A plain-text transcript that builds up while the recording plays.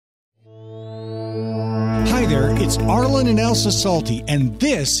Hi there, it's Arlen and Elsa Salty, and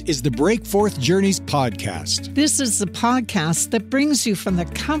this is the Breakforth Journeys podcast. This is the podcast that brings you from the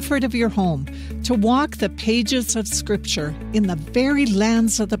comfort of your home to walk the pages of Scripture in the very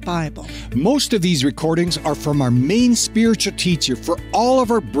lands of the Bible. Most of these recordings are from our main spiritual teacher for all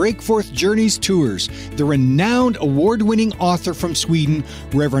of our Breakforth Journeys tours, the renowned award-winning author from Sweden,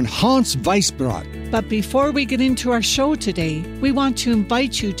 Reverend Hans Weichbrodt. But before we get into our show today, we want to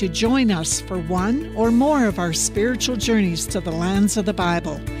invite you to join us for one or more of our spiritual journeys to the lands of the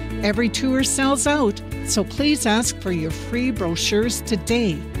Bible. Every tour sells out, so please ask for your free brochures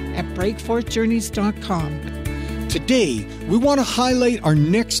today at breakforthjourneys.com. Today, we want to highlight our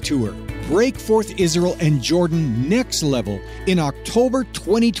next tour, Breakforth Israel and Jordan Next Level, in October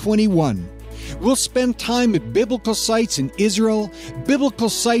 2021. We'll spend time at biblical sites in Israel, biblical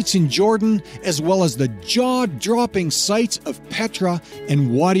sites in Jordan, as well as the jaw-dropping sites of Petra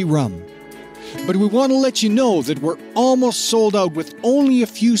and Wadi Rum. But we want to let you know that we're almost sold out with only a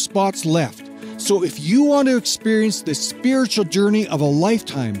few spots left. So if you want to experience the spiritual journey of a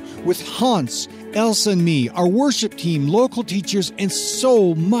lifetime with Hans, Elsa and me, our worship team, local teachers, and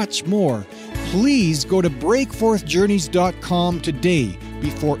so much more, please go to breakforthjourneys.com today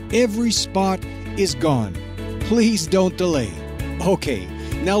before every spot is gone. Please don't delay. Okay,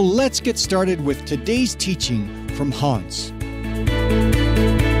 now let's get started with today's teaching from Hans.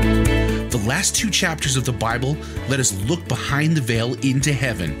 The last two chapters of the Bible let us look behind the veil into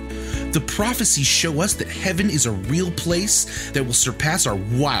heaven. The prophecies show us that heaven is a real place that will surpass our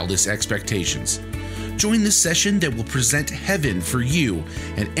wildest expectations. Join this session that will present heaven for you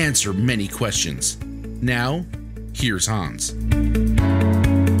and answer many questions. Now, here's Hans.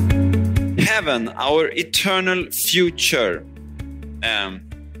 Heaven, our eternal future.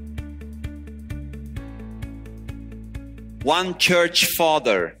 One church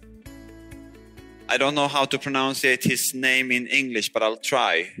father. I don't know how to pronounce his name in English, but I'll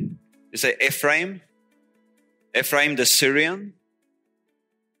try. You say Ephraim? Ephraim the Syrian?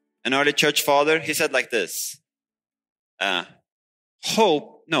 An early church father. He said like this.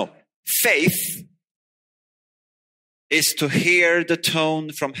 Faith is to hear the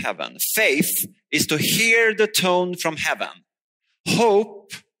tone from heaven. Faith is to hear the tone from heaven.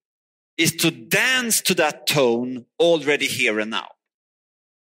 Hope is to dance to that tone already here and now.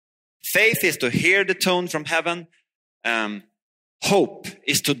 Faith is to hear the tone from heaven. Hope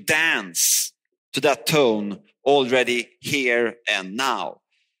is to dance to that tone already here and now.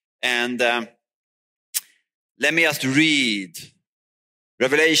 And let me just read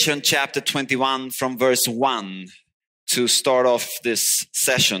Revelation chapter 21 from verse 1 to start off this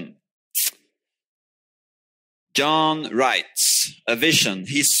session. John writes, a vision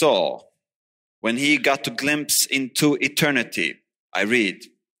he saw when he got to glimpse into eternity. I read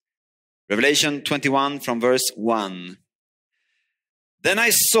Revelation 21 from verse 1. Then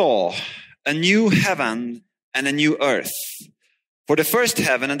I saw a new heaven and a new earth. For the first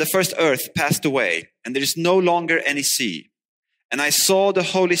heaven and the first earth passed away, and there is no longer any sea. And I saw the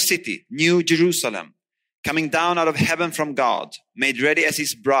holy city, New Jerusalem, coming down out of heaven from God, made ready as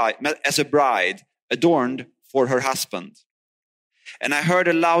a bride, adorned for her husband. And I heard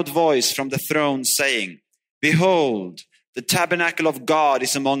a loud voice from the throne saying, Behold, the tabernacle of God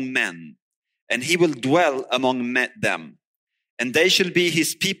is among men, and he will dwell among them. And they shall be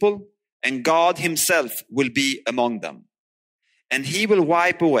his people, and God himself will be among them. And he will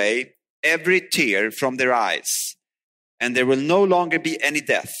wipe away every tear from their eyes, and there will no longer be any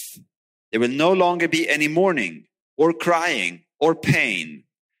death. There will no longer be any mourning, or crying, or pain.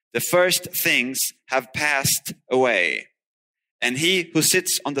 The first things have passed away. And he who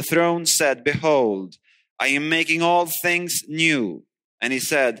sits on the throne said, Behold, I am making all things new. And he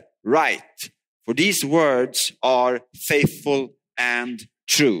said, Write, for these words are faithful and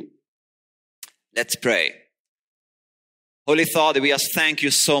true. Let's pray. Holy Father, we just thank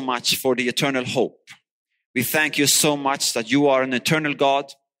you so much for the eternal hope. We thank you so much that you are an eternal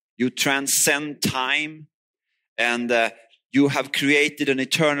God. You transcend time, and you have created an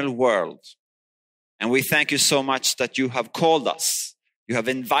eternal world. And we thank you so much that you have called us. You have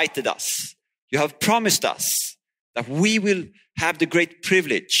invited us. You have promised us that we will have the great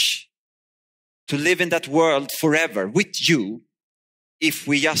privilege to live in that world forever with you if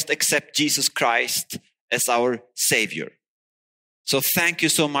we just accept Jesus Christ as our Savior. So thank you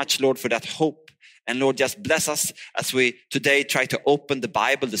so much, Lord, for that hope. And Lord, just bless us as we today try to open the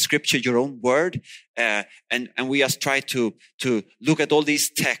Bible, the scripture, your own word. And we just try to look at all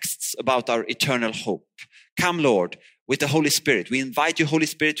these texts about our eternal hope. Come, Lord, with the Holy Spirit. We invite you, Holy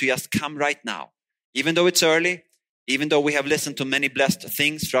Spirit, to just come right now. Even though it's early, even though we have listened to many blessed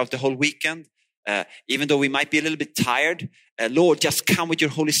things throughout the whole weekend, even though we might be a little bit tired, Lord, just come with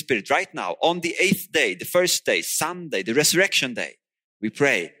your Holy Spirit right now. On the 8th day, the first day, Sunday, the resurrection day, we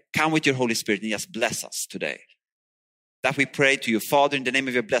pray, come with your Holy Spirit and just bless us today. That we pray to you, Father, in the name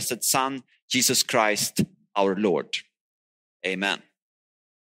of your blessed Son, Jesus Christ, our Lord. Amen.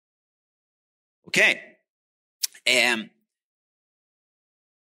 Okay.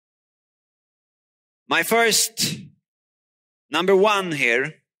 My first, number one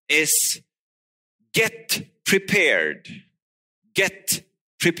here is get prepared. Get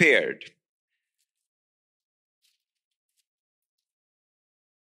prepared.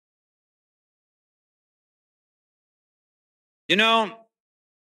 You know,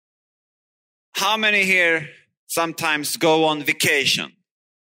 how many here sometimes go on vacation?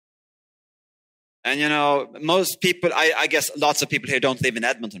 And you know, most people, I guess lots of people here don't live in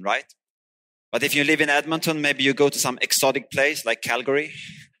Edmonton, right? But if you live in Edmonton, maybe you go to some exotic place like Calgary.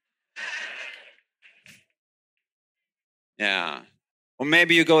 Yeah. Or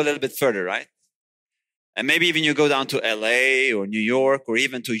maybe you go a little bit further, right? And maybe even you go down to LA or New York or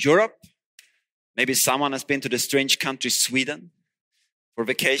even to Europe. Maybe someone has been to the strange country Sweden for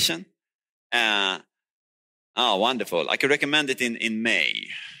vacation. Oh, wonderful. I could recommend it in May.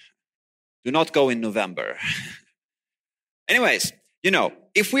 Do not go in November. Anyways, you know,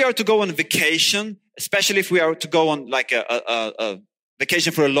 if we are to go on vacation, especially if we are to go on like a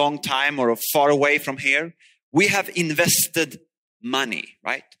vacation for a long time or far away from here, we have invested money,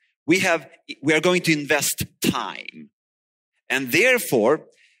 right? We are going to invest time. And therefore,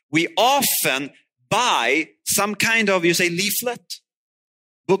 we often buy some kind of, you say, leaflet,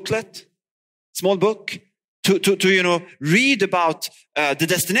 booklet, small book, to you know, read about the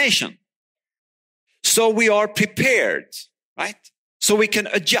destination. So we are prepared, right? So we can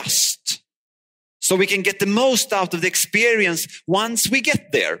adjust. So we can get the most out of the experience once we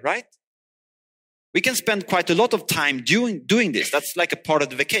get there, right? We can spend quite a lot of time doing this. That's like a part of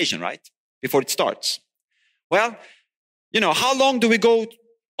the vacation, right? Before it starts. Well, you know, how long do we go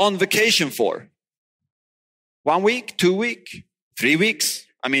on vacation for? 1 week, 2 weeks, 3 weeks?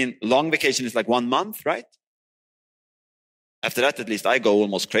 I mean, long vacation is like 1 month, right? After that, at least I go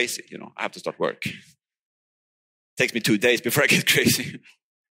almost crazy. You know, I have to start work. It takes me 2 days before I get crazy.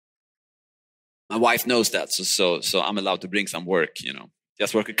 My wife knows that, so I'm allowed to bring some work, you know.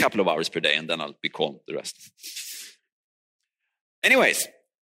 Just work a couple of hours per day and then I'll be calm the rest. Anyways,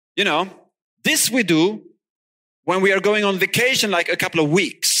 you know, this we do when we are going on vacation like a couple of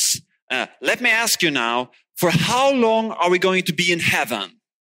weeks. Let me ask you now, for how long are we going to be in heaven?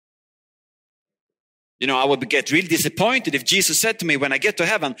 You know, I would get really disappointed if Jesus said to me when I get to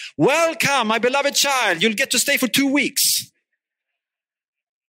heaven, welcome, my beloved child, you'll get to stay for 2 weeks.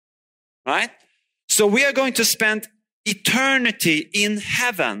 Right? So we are going to spend eternity in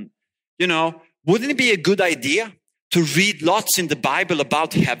heaven. You know, wouldn't it be a good idea to read lots in the Bible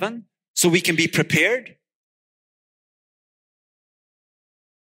about heaven so we can be prepared?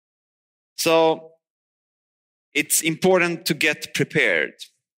 So it's important to get prepared.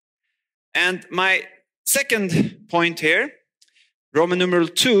 And my second point here, Roman numeral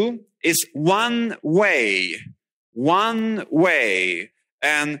 2, is one way. One way.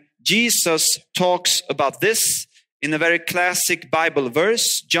 And Jesus talks about this in a very classic Bible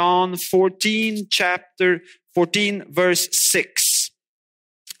verse, John 14, chapter 14, verse 6.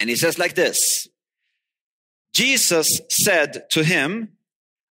 And he says like this, Jesus said to him,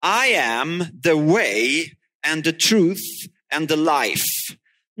 I am the way and the truth and the life.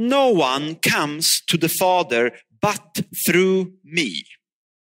 No one comes to the Father but through me.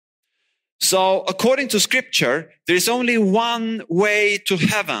 So according to Scripture, there is only one way to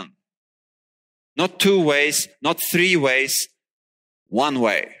heaven. Not 2 ways, not 3 ways, one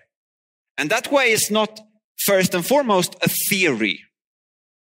way. And that way is not first and foremost a theory,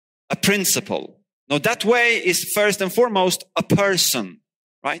 a principle. No, that way is first and foremost a person,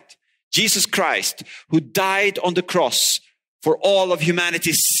 right? Jesus Christ, who died on the cross for all of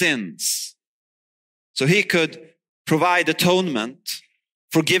humanity's sins. So he could provide atonement,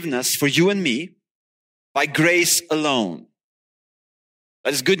 forgiveness for you and me by grace alone.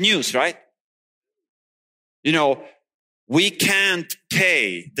 That is good news, right? You know, we can't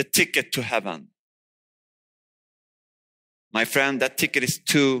pay the ticket to heaven. My friend, that ticket is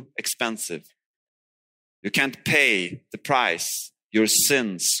too expensive. You can't pay the price your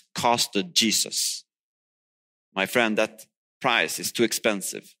sins costed Jesus. My friend, that price is too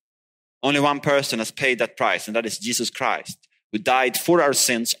expensive. Only one person has paid that price, and that is Jesus Christ, who died for our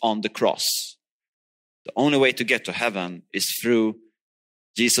sins on the cross. The only way to get to heaven is through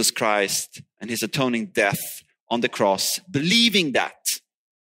Jesus Christ and his atoning death on the cross, believing that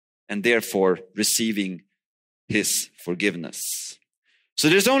and therefore receiving his forgiveness. So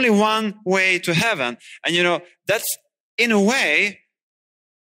there's only one way to heaven. And that's in a way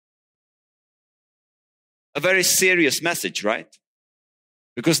a very serious message, right?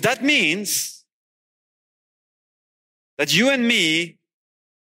 Because that means that you and me,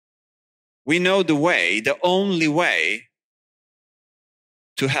 we know the way, the only way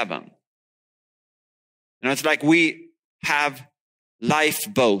to heaven. It's like we have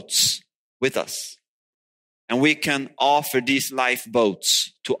lifeboats with us. And we can offer these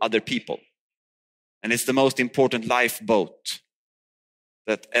lifeboats to other people. And it's the most important lifeboat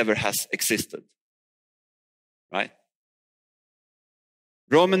that ever has existed. Right?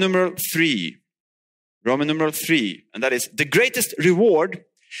 Roman numeral 3. And that is the greatest reward.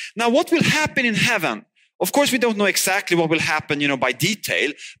 Now, what will happen in heaven? Of course, we don't know exactly what will happen, by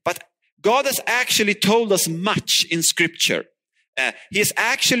detail. But God has actually told us much in Scripture. He has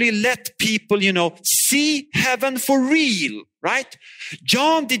actually let people, see heaven for real, right?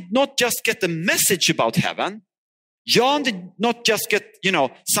 John did not just get a message about heaven. John did not just get,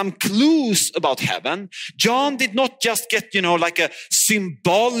 some clues about heaven. John did not just get, like a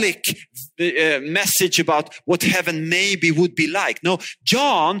symbolic message about what heaven maybe would be like. No,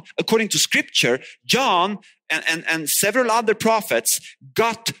 John, according to Scripture, John and several other prophets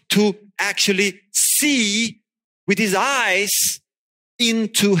got to actually see with his eyes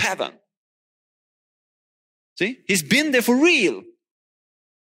into heaven. See? He's been there for real.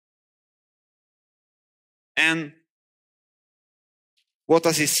 And what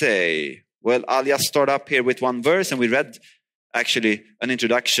does he say? Well, I'll just start up here with one verse, and we read actually an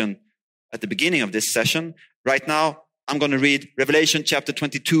introduction at the beginning of this session. Right now, I'm going to read Revelation chapter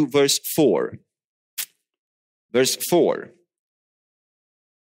 22, verse 4. Verse 4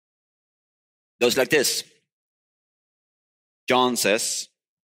 goes like this. John says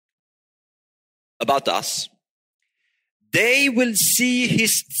about us, they will see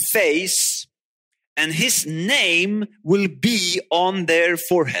his face and his name will be on their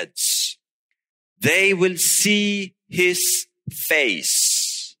foreheads. They will see his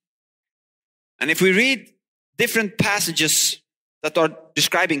face. And if we read different passages that are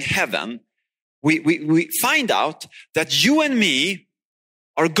describing heaven, we find out that you and me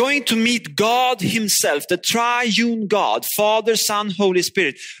are going to meet God himself, the triune God, Father, Son, Holy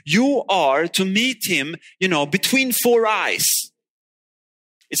Spirit. You are to meet him, between four eyes.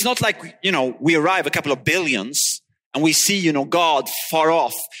 It's not like, we arrive a couple of billions and we see, God far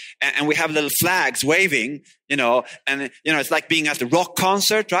off and we have little flags waving, and, it's like being at the rock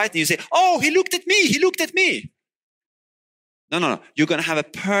concert, right? And you say, oh, he looked at me. No. You're going to have a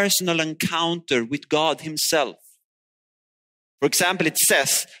personal encounter with God himself. For example, it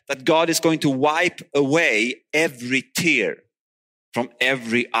says that God is going to wipe away every tear from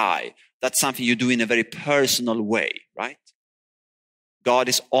every eye. That's something you do in a very personal way, right? God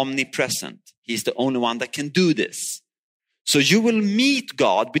is omnipresent. He's the only one that can do this. So you will meet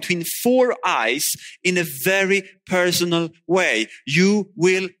God between four eyes in a very personal way. You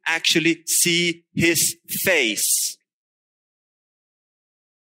will actually see his face.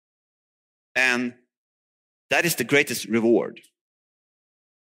 And that is the greatest reward.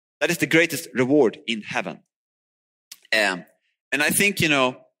 That is the greatest reward in heaven. And I think,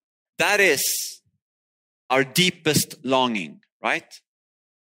 that is our deepest longing, right?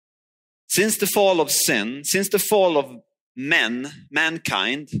 Since the fall of sin, since the fall of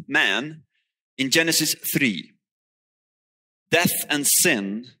mankind, in Genesis 3, death and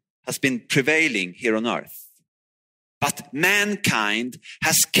sin has been prevailing here on earth. But mankind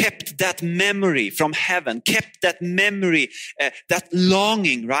has kept that memory from heaven, kept that memory, that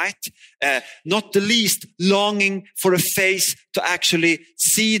longing, right? Not the least longing for a face to actually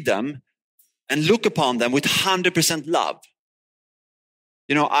see them and look upon them with 100% love.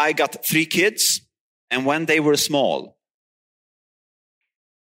 I got 3 kids, and when they were small,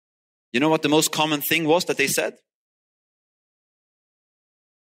 you know what the most common thing was that they said?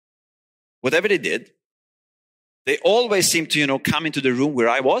 Whatever they did, they always seemed to, come into the room where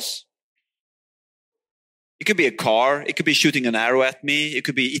I was. It could be a car. It could be shooting an arrow at me. It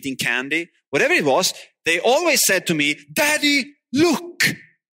could be eating candy. Whatever it was, they always said to me, Daddy, look.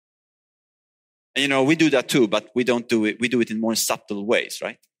 And, we do that too, but we don't do it. We do it in more subtle ways,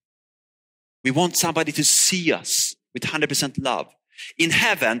 right? We want somebody to see us with 100% love. In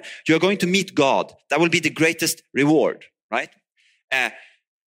heaven, you're going to meet God. That will be the greatest reward, right?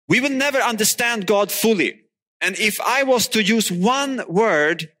 We will never understand God fully. And if I was to use one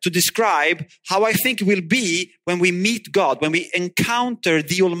word to describe how I think it will be when we meet God, when we encounter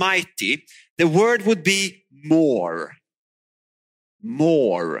the Almighty, the word would be more.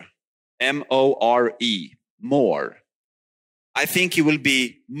 More. M-O-R-E, more. I think he will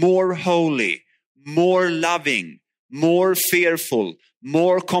be more holy, more loving, more fearful,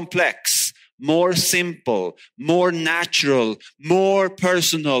 more complex, more simple, more natural, more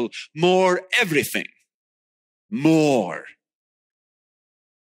personal, more everything. More.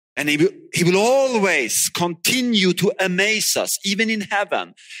 And he will always continue to amaze us, even in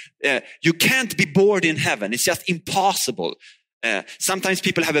heaven. You can't be bored in heaven. It's just impossible. Sometimes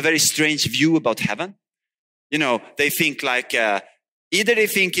people have a very strange view about heaven. You know, they think like, either they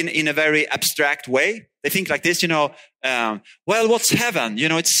think in a very abstract way. They think like this, well, what's heaven?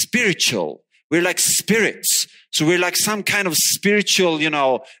 It's spiritual. We're like spirits. So we're like some kind of spiritual,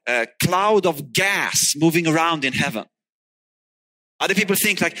 cloud of gas moving around in heaven. Other people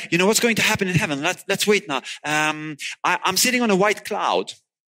think like, what's going to happen in heaven? Let's wait now. I'm sitting on a white cloud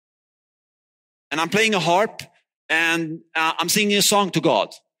and I'm playing a harp and I'm singing a song to God.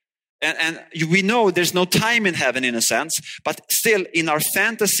 And we know there's no time in heaven in a sense, but still in our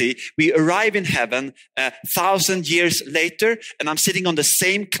fantasy, we arrive in heaven 1,000 years later and I'm sitting on the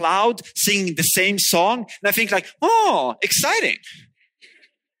same cloud, singing the same song. And I think like, oh, exciting.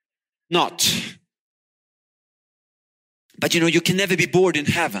 Not. But you can never be bored in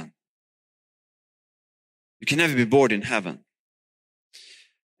heaven. You can never be bored in heaven.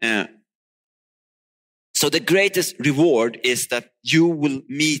 So the greatest reward is that you will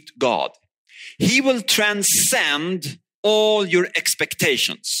meet God. He will transcend all your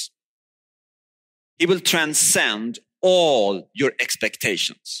expectations. He will transcend all your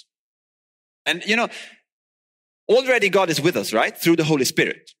expectations. And already God is with us, right? Through the Holy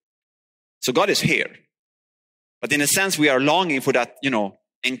Spirit. So God is here. But in a sense, we are longing for that,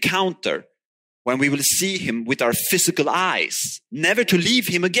 encounter when we will see him with our physical eyes, never to leave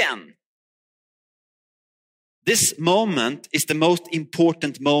him again. This moment is the most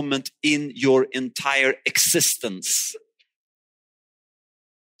important moment in your entire existence.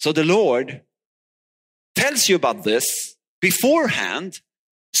 So the Lord tells you about this beforehand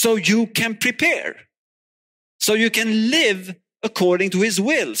so you can prepare, so you can live according to his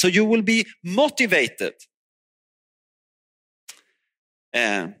will, so you will be motivated.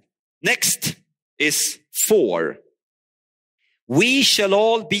 Next is 4. We shall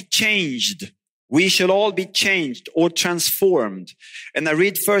all be changed. We shall all be changed or transformed. And I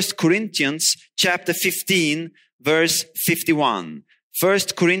read 1 Corinthians chapter 15, verse 51. 1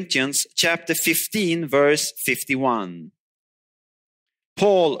 Corinthians chapter 15, verse 51.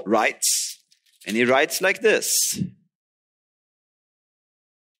 Paul writes, and he writes like this.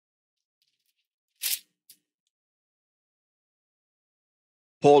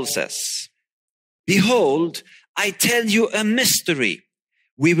 Paul says, behold, I tell you a mystery.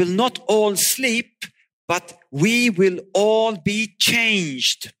 We will not all sleep, but we will all be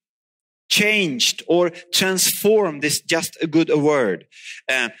changed. Changed or transformed is just a good word.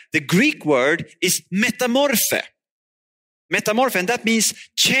 The Greek word is metamorphe. Metamorphe, and that means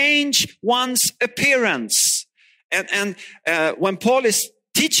change one's appearance. And when Paul is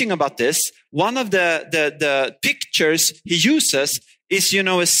teaching about this, one of the pictures he uses is,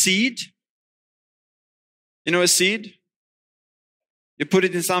 a seed. A seed? You put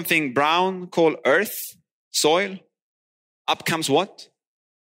it in something brown called earth, soil. Up comes what?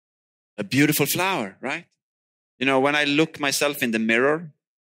 A beautiful flower, right? When I look myself in the mirror,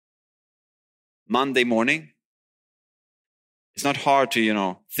 Monday morning, it's not hard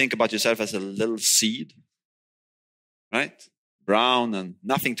to, think about yourself as a little seed, right? Brown and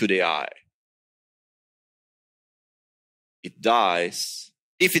nothing to the eye. It dies.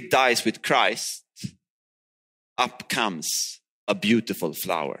 If it dies with Christ, up comes a beautiful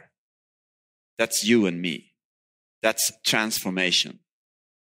flower. That's you and me. That's transformation.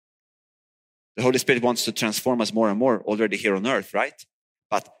 The Holy Spirit wants to transform us more and more already here on earth, right?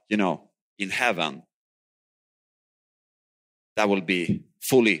 But, in heaven, that will be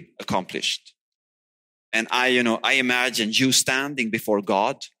fully accomplished. And I imagine you standing before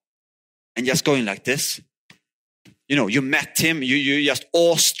God and just going like this. You met him, you just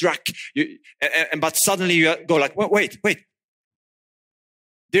awestruck, but suddenly you go like, wait.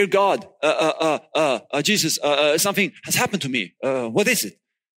 Dear God, Jesus, something has happened to me. What is it?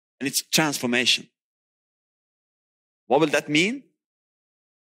 And it's transformation. What will that mean?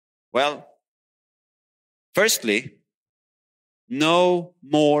 Well, firstly, no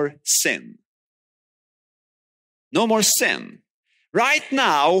more sin. No more sin. Right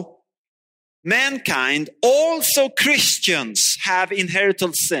now, mankind, also Christians, have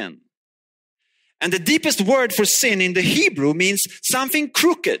inherited sin. And the deepest word for sin in the Hebrew means something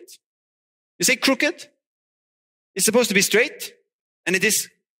crooked. You say crooked? It's supposed to be straight, and it is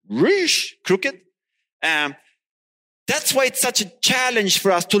crooked. That's why it's such a challenge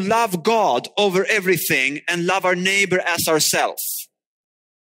for us to love God over everything and love our neighbor as ourselves.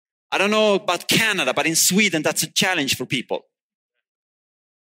 I don't know about Canada, but in Sweden, that's a challenge for people.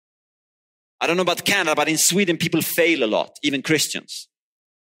 I don't know about Canada, but in Sweden, people fail a lot, even Christians.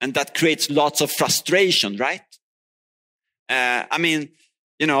 And that creates lots of frustration, right?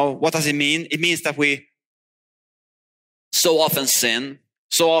 What does it mean? It means that we so often sin,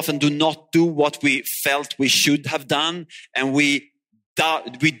 so often do not do what we felt we should have done, and we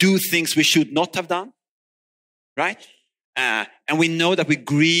do things we should not have done, right? And we know that we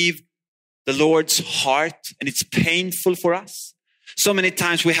grieve the Lord's heart, and it's painful for us. So many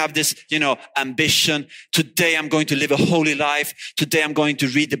times we have this, ambition. Today I'm going to live a holy life. Today I'm going to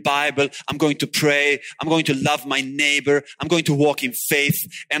read the Bible. I'm going to pray. I'm going to love my neighbor. I'm going to walk in faith.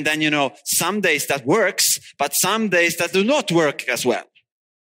 And then, some days that works, but some days that do not work as well.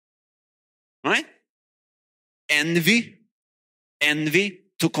 Right? Envy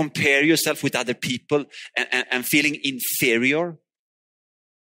to compare yourself with other people and feeling inferior,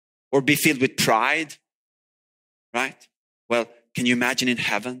 or be filled with pride. Right? Well, can you imagine in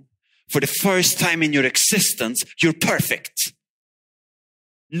heaven? For the first time in your existence, you're perfect.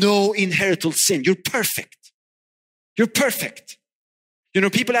 No inheritable sin. You're perfect. You're perfect.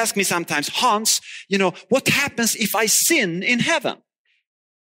 People ask me sometimes, Hans, what happens if I sin in heaven?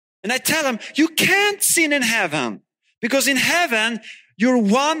 And I tell them, you can't sin in heaven, because in heaven, you're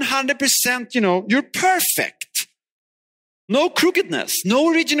 100%, you're perfect. No crookedness, no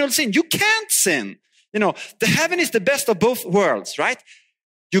original sin. You can't sin. The heaven is the best of both worlds, right?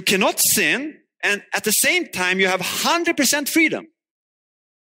 You cannot sin, and at the same time, you have 100% freedom.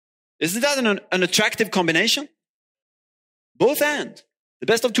 Isn't that an attractive combination? Both ends. The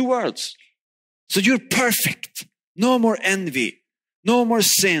best of two worlds. So you're perfect. No more envy. No more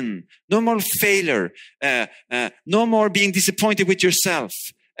sin. No more failure. No more being disappointed with yourself.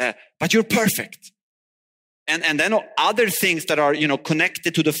 But you're perfect. And then other things that are,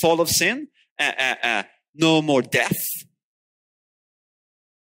 connected to the fall of sin. No more death.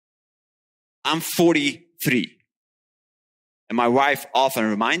 I'm 43. And my wife often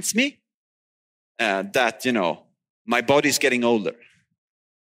reminds me that, my body's getting older.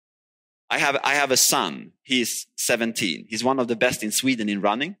 I have a son. He's 17. He's one of the best in Sweden in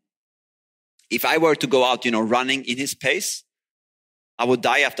running. If I were to go out, running in his pace, I would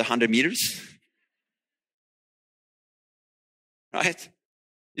die after 100 meters. Right?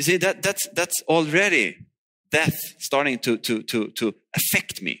 You see, that's already death starting to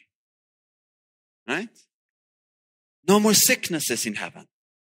affect me. Right? No more sicknesses in heaven.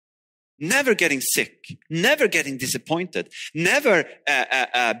 Never getting sick. Never getting disappointed. Never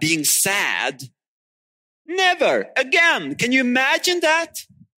being sad. Never again. Can you imagine that?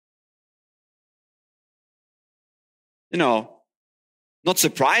 Not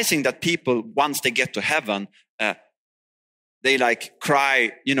surprising that people, once they get to heaven, they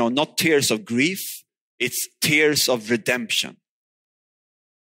cry, not tears of grief. It's tears of redemption.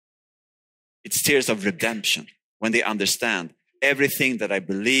 It's tears of redemption when they understand everything that I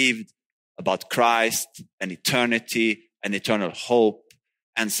believed about Christ and eternity and eternal hope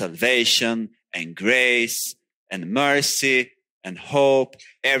and salvation and grace and mercy and hope.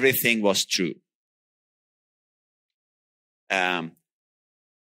 Everything was true. And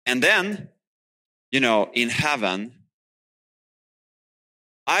then, in heaven,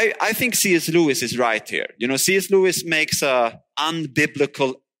 I think C.S. Lewis is right here. C.S. Lewis makes an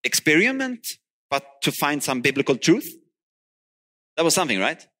unbiblical experiment, but to find some biblical truth. That was something,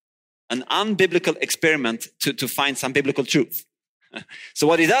 right? An unbiblical experiment to find some biblical truth. So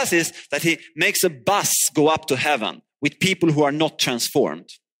what he does is that he makes a bus go up to heaven with people who are not transformed.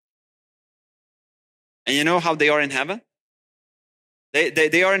 And you know how they are in heaven?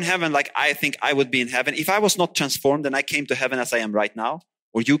 They are in heaven like I think I would be in heaven. If I was not transformed and I came to heaven as I am right now,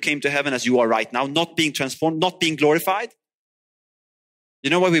 or you came to heaven as you are right now, not being transformed, not being glorified, you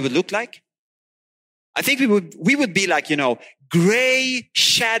know what we would look like? I think we would be like, gray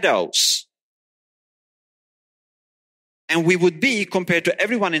shadows. And we would be, compared to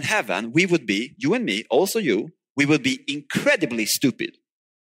everyone in heaven, we would be, you and me, also you, we would be incredibly stupid.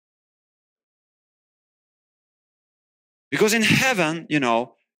 Because in heaven,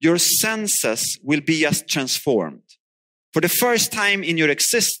 your senses will be just transformed. For the first time in your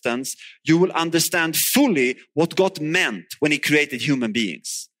existence, you will understand fully what God meant when he created human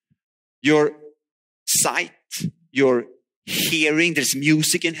beings. Your sight, your hearing, there's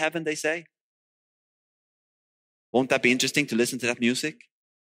music in heaven, they say. Won't that be interesting to listen to that music?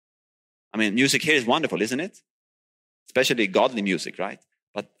 I mean, music here is wonderful, isn't it? Especially godly music, right?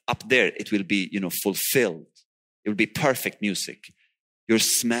 But up there, it will be, fulfilled. It will be perfect music. Your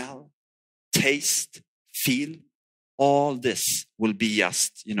smell, taste, feel, all this will be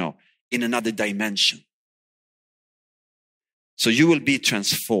just, in another dimension. So you will be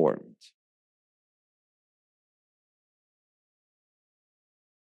transformed.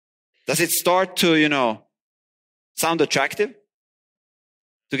 Does it start to, sound attractive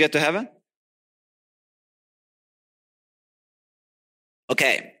to get to heaven?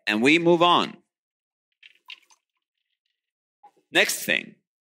 Okay, and we move on. Next thing.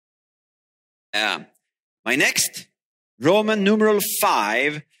 My next, Roman numeral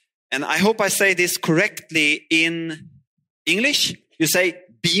 5, and I hope I say this correctly in English. You say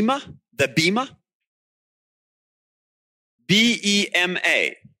bema, the bema.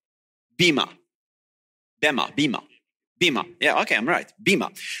 B-E-M-A. Bema. Bema. Yeah, okay, I'm right.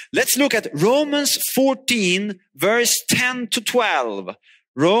 Bema. Let's look at Romans 14, verse 10 to 12.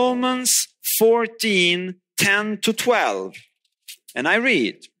 Romans 14, 10 to 12. And I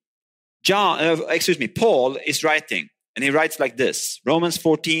read. Paul is writing, and he writes like this. Romans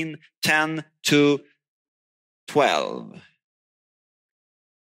 14, 10 to 12.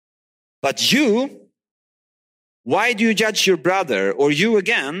 But you, why do you judge your brother? Or you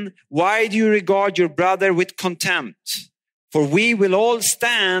again, why do you regard your brother with contempt? For we will all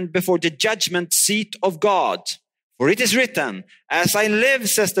stand before the judgment seat of God. For it is written, as I live,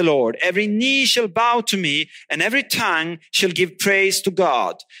 says the Lord, every knee shall bow to me, and every tongue shall give praise to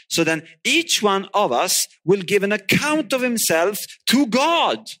God. So then each one of us will give an account of himself to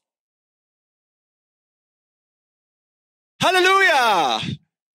God. Hallelujah!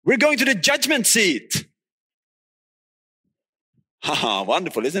 We're going to the judgment seat.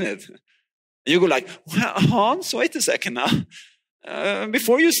 Wonderful, isn't it? And you go like, well, Hans, wait a second now.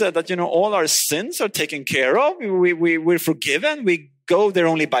 Before you said that, all our sins are taken care of. We're forgiven. We go there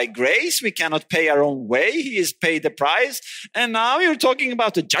only by grace. We cannot pay our own way. He has paid the price. And now you're talking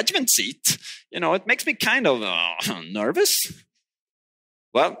about the judgment seat. It makes me kind of nervous.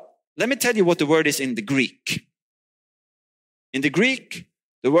 Well, let me tell you what the word is in the Greek. In the Greek,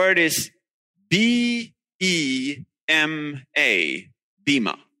 the word is B-E-M-A,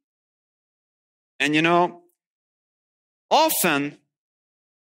 bema. And often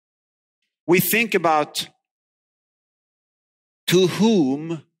we think about to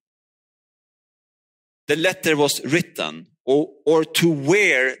whom the letter was written or to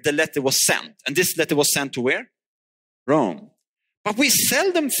where the letter was sent. And this letter was sent to where? Rome. But we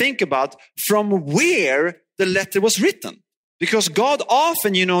seldom think about from where the letter was written. Because God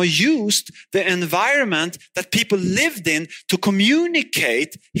often, used the environment that people lived in to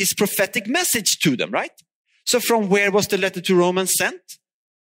communicate his prophetic message to them, right? So from where was the letter to Romans sent?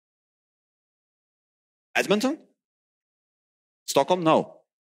 Edmonton? Stockholm? No.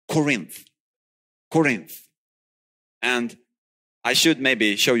 Corinth. And I should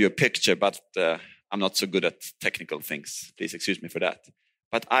maybe show you a picture, but I'm not so good at technical things. Please excuse me for that.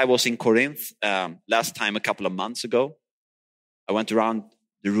 But I was in Corinth last time a couple of months ago. I went around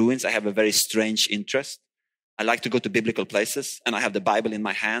the ruins. I have a very strange interest. I like to go to biblical places, and I have the Bible in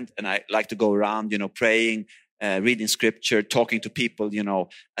my hand, and I like to go around, praying, reading scripture, talking to people,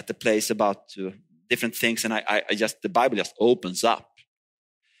 at the place about different things. And the Bible just opens up.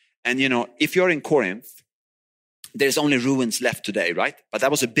 And, if you're in Corinth, there's only ruins left today, right? But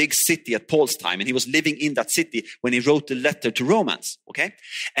that was a big city at Paul's time, and he was living in that city when he wrote the letter to Romans, okay?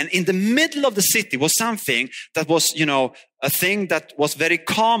 And in the middle of the city was something that was, a thing that was very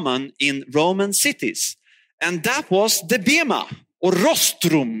common in Roman cities. And that was the bema, or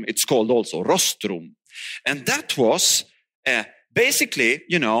rostrum, it's called also, rostrum. And that was basically,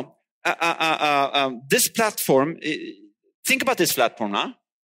 this platform. Think about this platform now.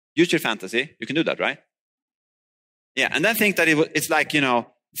 Use your fantasy. You can do that, right? Yeah, and then think that it's like,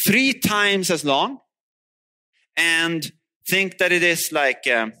 3 times as long. And think that it is like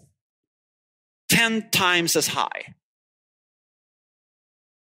 10 times as high.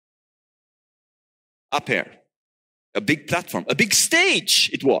 Up here. A big platform. A big stage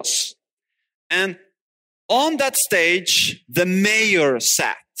it was. And on that stage, the mayor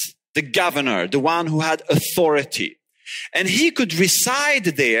sat. The governor, the one who had authority. And he could reside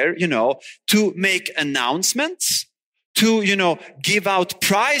there, to make announcements. To, give out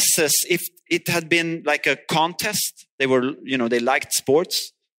prizes if it had been like a contest. They were, they liked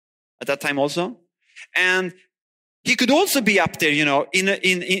sports at that time also. And he could also be up there,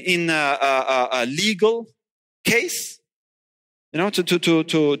 in a legal case,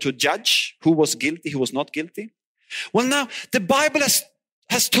 to judge who was guilty, who was not guilty. Well, now the Bible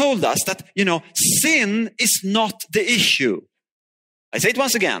has told us that, sin is not the issue. I say it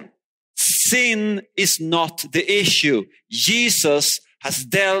once again. Sin is not the issue. Jesus has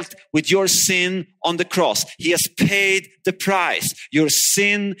dealt with your sin on the cross. He has paid the price. Your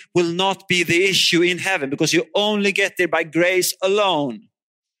sin will not be the issue in heaven because you only get there by grace alone.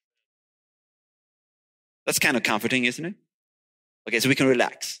 That's kind of comforting, isn't it? Okay, so we can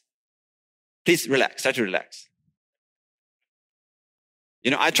relax. Please relax. Try to relax.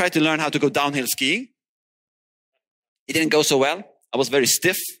 I tried to learn how to go downhill skiing. It didn't go so well. I was very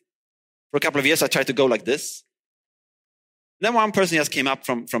stiff. For a couple of years, I tried to go like this. Then one person just came up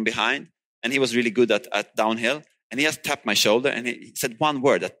from behind, and he was really good at downhill. And he just tapped my shoulder, and he said one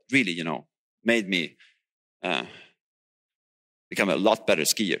word that really, made me become a lot better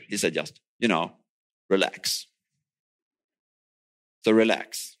skier. He said just, relax. So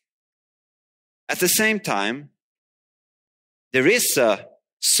relax. At the same time, there is a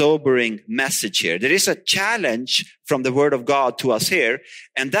sobering message here. There is a challenge from the word of God to us here.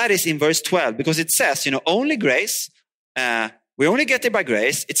 And that is in verse 12, because it says, only grace. We only get there by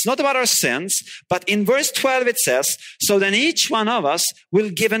grace. It's not about our sins. But in verse 12, it says, so then each one of us will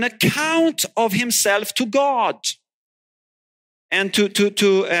give an account of himself to God. And to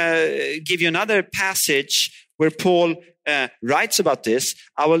give you another passage where Paul writes about this,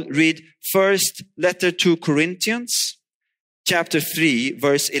 I will read first letter to Corinthians, chapter 3,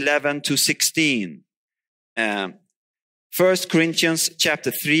 verse 11 to 16. 1 Corinthians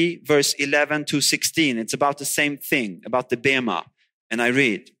chapter 3, verse 11 to 16. It's about the same thing, about the bema. And I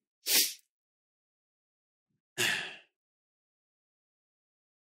read,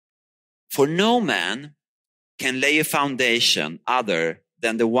 for no man can lay a foundation other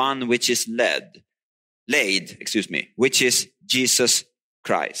than the one which is laid, which is Jesus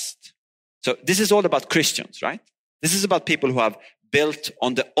Christ. So this is all about Christians, right? This is about people who have built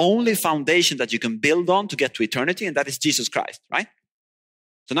on the only foundation that you can build on to get to eternity, and that is Jesus Christ, right?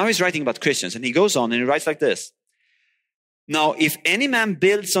 So now he's writing about Christians, and he goes on and he writes like this. Now, if any man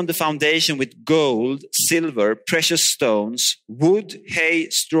builds on the foundation with gold, silver, precious stones, wood, hay,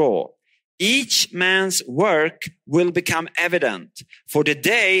 straw, each man's work will become evident, for the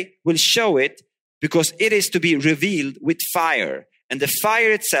day will show it, because it is to be revealed with fire, and the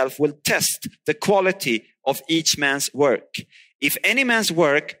fire itself will test the quality of each man's work. If any man's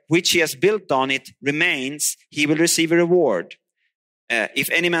work, which he has built on it, remains, he will receive a reward. If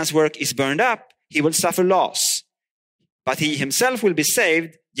any man's work is burned up, he will suffer loss. But he himself will be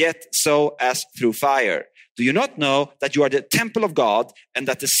saved, yet so as through fire. Do you not know that you are the temple of God, and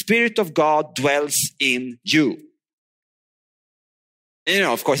that the Spirit of God dwells in you?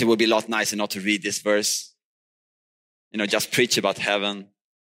 Of course, it would be a lot nicer not to read this verse. Just preach about heaven.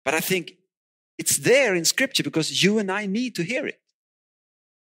 But I think it's there in Scripture because you and I need to hear it.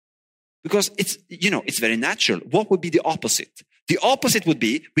 Because it's very natural. What would be the opposite? The opposite would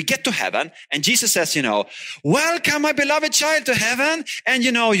be, we get to heaven and Jesus says, welcome my beloved child to heaven. And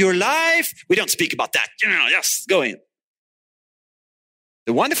your life, we don't speak about that. Just go in.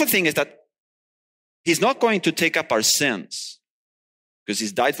 The wonderful thing is that he's not going to take up our sins because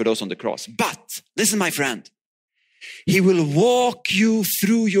he's died for those on the cross. But listen, my friend, he will walk you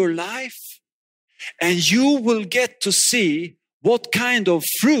through your life and you will get to see what kind of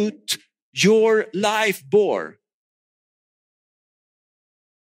fruit your life bore.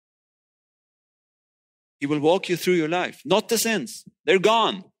 He will walk you through your life. Not the sins. They're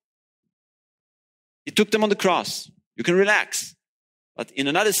gone. He took them on the cross. You can relax. But in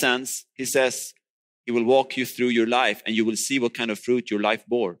another sense, he says, he will walk you through your life and you will see what kind of fruit your life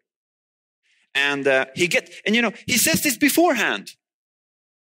bore. And he says this beforehand.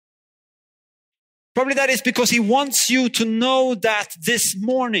 Probably that is because he wants you to know that this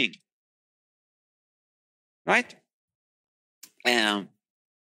morning. Right? And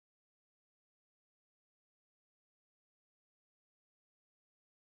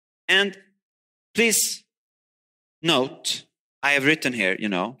please note, I have written here,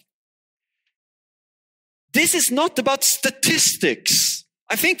 this is not about statistics.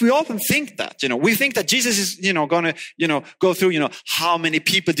 I think we often think that, we think that Jesus is, going to, go through, how many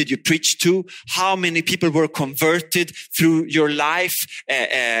people did you preach to? How many people were converted through your life?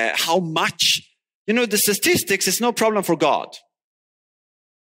 How much? The statistics is no problem for God.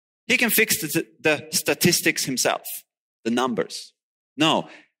 He can fix the statistics himself, the numbers. No.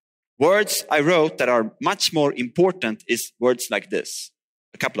 Words I wrote that are much more important is words like this.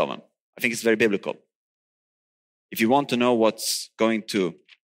 A couple of them. I think it's very biblical. If you want to know what's going to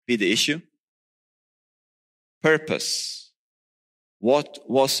be the issue, purpose. What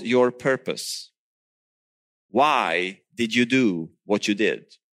was your purpose? Why did you do what you did?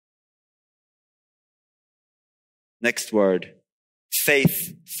 Next word,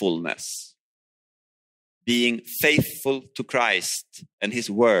 faithfulness. Being faithful to Christ and his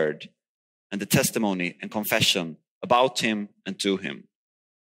word and the testimony and confession about him and to him.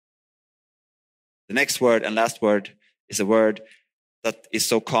 The next word and last word is a word that is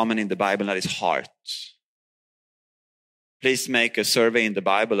so common in the Bible, that is heart. Please make a survey in the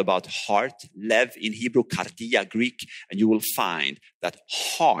Bible about heart, lev in Hebrew, kardia, Greek, and you will find that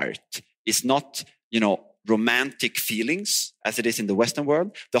heart is not, romantic feelings as it is in the Western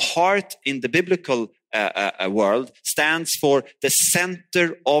world. The heart in the biblical world stands for the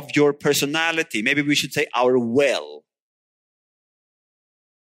center of your personality. Maybe we should say our will,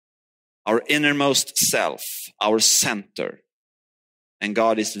 our innermost self, our center. And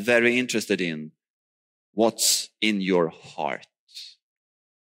God is very interested in what's in your heart.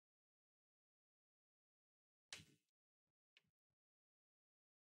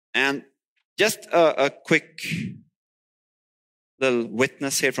 And just a quick little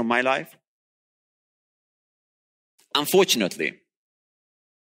witness here from my life. Unfortunately,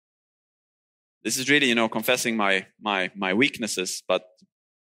 this is really, confessing my weaknesses, but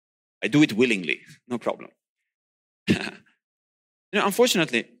I do it willingly, no problem.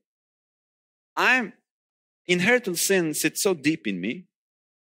 Unfortunately, inherited sin sits so deep in me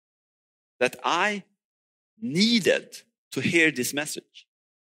that I needed to hear this message.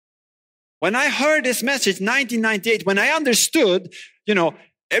 When I heard this message, 1998, when I understood,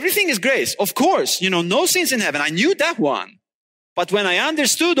 everything is grace. Of course, no sins in heaven. I knew that one. But when I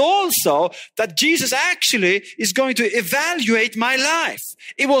understood also that Jesus actually is going to evaluate my life,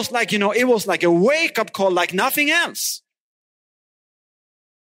 it was like, a wake-up call like nothing else.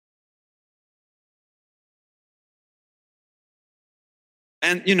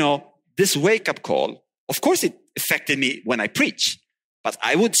 And, this wake-up call, of course, it affected me when I preach. But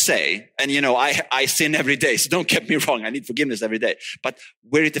I would say, and I sin every day, so don't get me wrong, I need forgiveness every day. But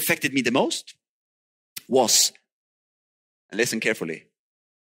where it affected me the most was, and listen carefully,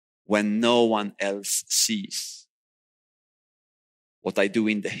 when no one else sees what I do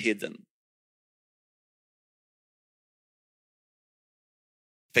in the hidden.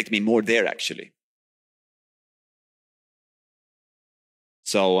 Affected me more there, actually.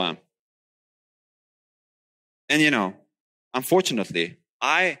 So, unfortunately,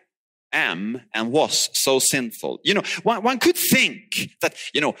 I am and was so sinful. One could think that,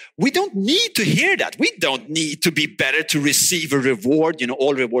 we don't need to hear that. We don't need to be better to receive a reward.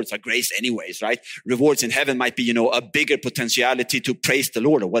 All rewards are grace anyways, right? Rewards in heaven might be, a bigger potentiality to praise the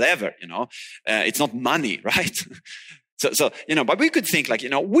Lord or whatever, It's not money, right? So, but we could think like,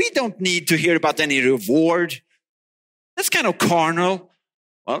 we don't need to hear about any reward. That's kind of carnal.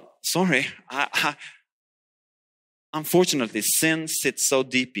 Well, sorry, unfortunately, sin sits so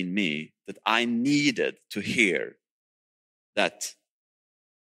deep in me that I needed to hear that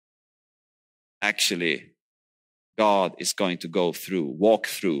actually God is going to walk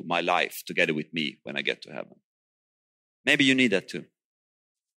through my life together with me when I get to heaven. Maybe you need that too.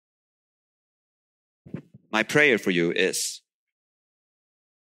 My prayer for you is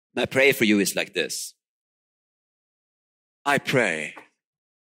like this. I pray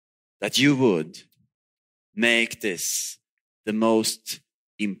that you would make this the most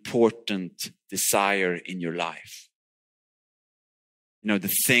important desire in your life.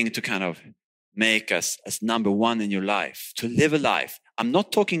 The thing to kind of make us as number one in your life, to live a life. I'm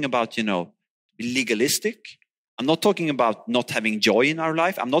not talking about, be legalistic. I'm not talking about not having joy in our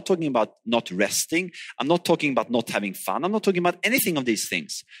life. I'm not talking about not resting. I'm not talking about not having fun. I'm not talking about anything of these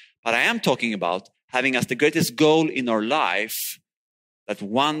things. But I am talking about having as the greatest goal in our life that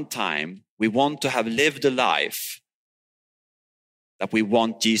one time we want to have lived a life that we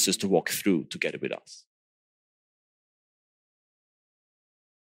want Jesus to walk through together with us.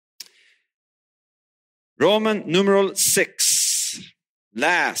 Roman numeral 6.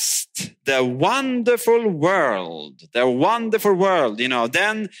 Last, the wonderful world.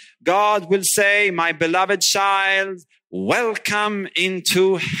 Then God will say, my beloved child, welcome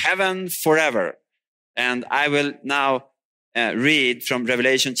into heaven forever. And I will now read from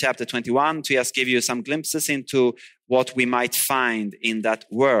Revelation chapter 21 to just give you some glimpses into what we might find in that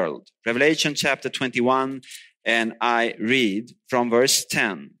world. Revelation chapter 21, and I read from verse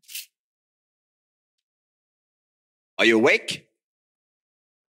 10. Are you awake?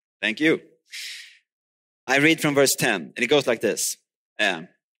 Thank you. I read from verse 10, and it goes like this. And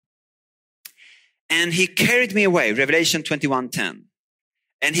he carried me away, Revelation 21:10.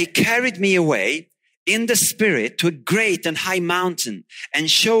 And he carried me away in the Spirit to a great and high mountain and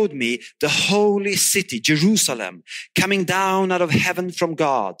showed me the holy city, Jerusalem, coming down out of heaven from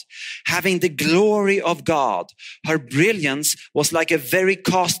God, having the glory of God. Her brilliance was like a very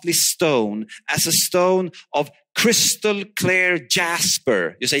costly stone, as a stone of crystal clear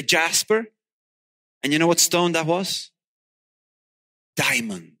jasper. You say jasper? And you know what stone that was?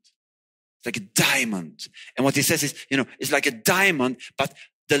 Diamond. It's like a diamond. And what he says is, it's like a diamond, but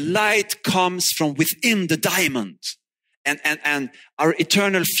the light comes from within the diamond. And our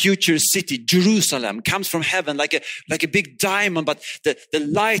eternal future city, Jerusalem, comes from heaven like a big diamond, but the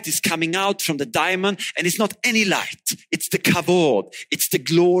light is coming out from the diamond, and it's not any light. It's the kavod. It's the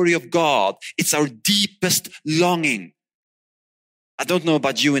glory of God. It's our deepest longing. I don't know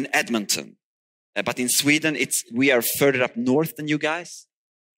about you in Edmonton, but in Sweden, we are further up north than you guys.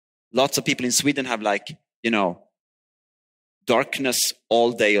 Lots of people in Sweden have darkness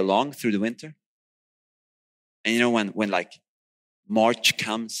all day long through the winter. And when like March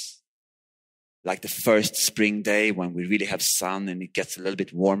comes, like the first spring day when we really have sun and it gets a little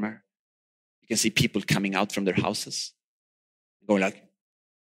bit warmer, you can see people coming out from their houses, going like,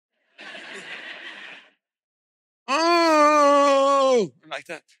 oh, like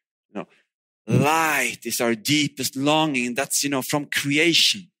that. Light is our deepest longing. That's, from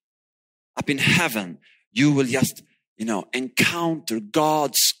creation. Up in heaven, you will just, encounter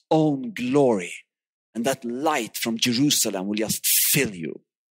God's own glory. And that light from Jerusalem will just fill you.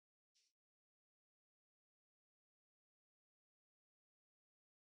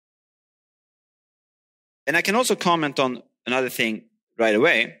 And I can also comment on another thing right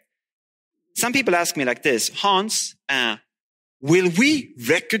away. Some people ask me like this, Hans, will we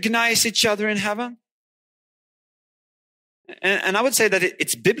recognize each other in heaven? And I would say that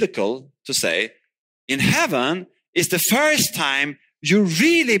it's biblical to say, in heaven is the first time you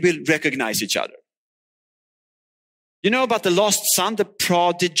really will recognize each other. You know about the lost son, the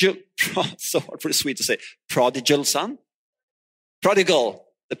so hard for the Swede to say, prodigal son? The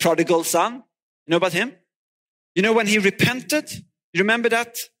prodigal son. You know about him? You know when he repented? You remember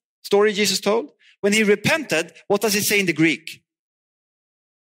that story Jesus told? When he repented, what does it say in the Greek?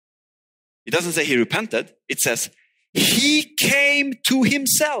 It doesn't say he repented. It says, he came to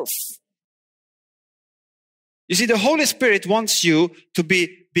himself. You see, the Holy Spirit wants you to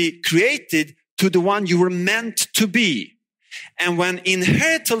be created to the one you were meant to be. And when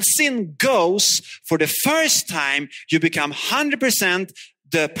inheritable sin goes, for the first time, you become 100%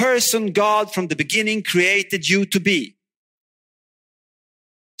 the person God from the beginning created you to be.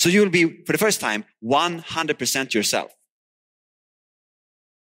 So you will be, for the first time, 100% yourself.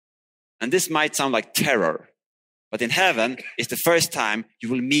 And this might sound like terror, but in heaven, it's the first time you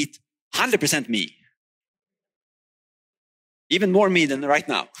will meet 100% me. Even more me than right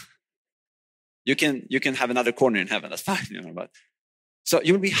now. You can have another corner in heaven. That's fine, but so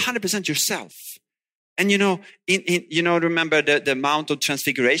you will be 100% yourself. And remember the Mount of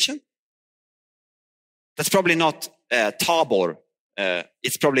Transfiguration? That's probably not Tabor.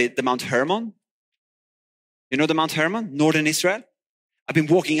 It's probably the Mount Hermon. You know the Mount Hermon, northern Israel? I've been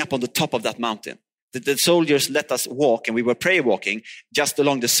walking up on the top of that mountain. The soldiers let us walk, and we were prayer walking just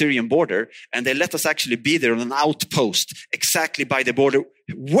along the Syrian border, and they let us actually be there on an outpost exactly by the border,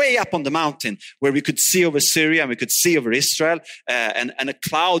 way up on the mountain, where we could see over Syria and we could see over Israel, and a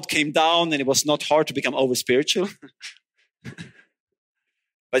cloud came down, and it was not hard to become over spiritual.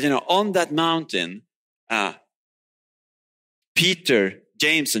 But on that mountain, Peter,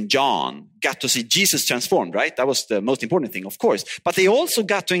 James and John got to see Jesus transformed, right? That was the most important thing, of course. But they also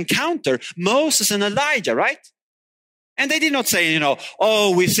got to encounter Moses and Elijah, right? And they did not say,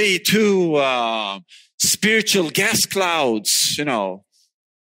 we see two spiritual gas clouds, No,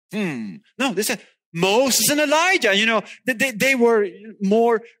 they said Moses and Elijah, they were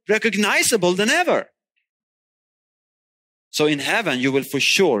more recognizable than ever. So in heaven, you will for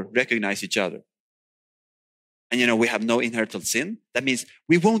sure recognize each other. And we have no inheritable sin. That means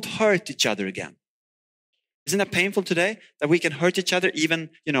we won't hurt each other again. Isn't that painful today? That we can hurt each other, even,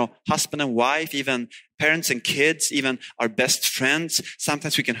 husband and wife, even parents and kids, even our best friends.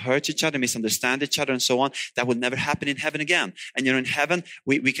 Sometimes we can hurt each other, misunderstand each other and so on. That will never happen in heaven again. And in heaven,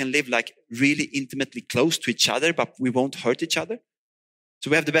 we can live like really intimately close to each other, but we won't hurt each other.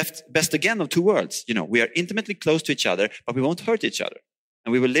 So we have the best again of two worlds. We are intimately close to each other, but we won't hurt each other.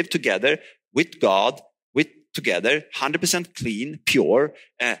 And we will live together with God, together, 100% clean, pure,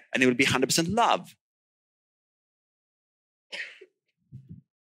 and it will be 100% love.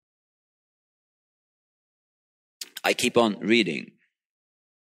 I keep on reading.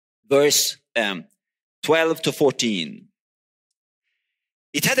 Verse 12 to 14.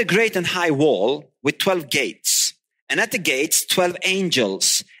 It had a great and high wall with 12 gates, and at the gates 12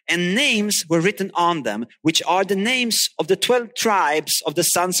 angels, and names were written on them, which are the names of the 12 tribes of the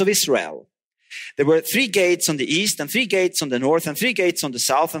sons of Israel. There were 3 gates on the east, and 3 gates on the north, and 3 gates on the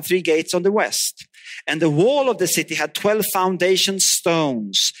south, and 3 gates on the west. And the wall of the city had 12 foundation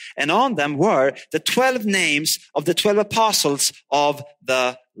stones, and on them were the 12 names of the 12 apostles of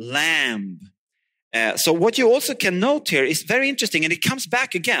the Lamb. So what you also can note here is very interesting, and it comes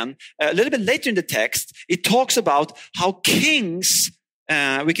back again a little bit later in the text. It talks about how kings,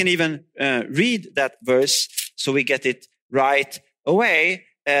 we can even read that verse so we get it right away.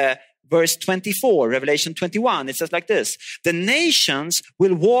 Verse 24, Revelation 21, it says like this: the nations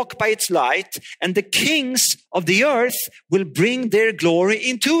will walk by its light, and the kings of the earth will bring their glory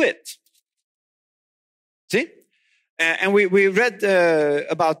into it. See? And we read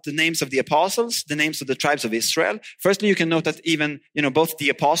about the names of the apostles, the names of the tribes of Israel. Firstly, you can note that even, both the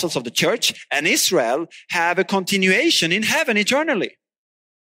apostles of the church and Israel have a continuation in heaven eternally.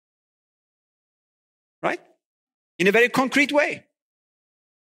 Right? In a very concrete way.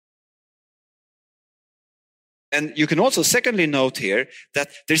 And you can also secondly note here that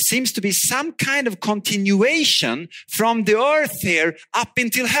there seems to be some kind of continuation from the earth here up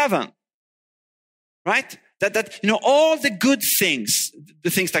until heaven. Right? That all the good things, the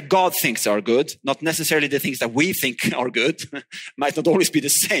things that God thinks are good, not necessarily the things that we think are good, might not always be the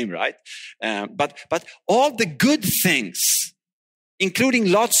same, right? But all the good things,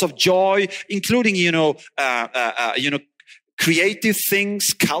 including lots of joy, including creative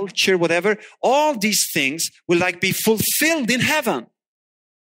things, culture, whatever, all these things will be fulfilled in heaven.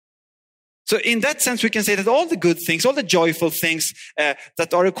 So in that sense, we can say that all the good things, all the joyful things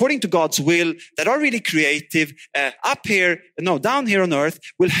that are according to God's will, that are really creative, down here on earth,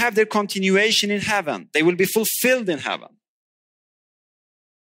 will have their continuation in heaven. They will be fulfilled in heaven.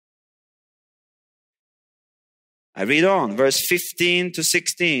 I read on, verse 15 to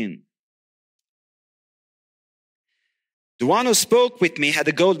 16. The one who spoke with me had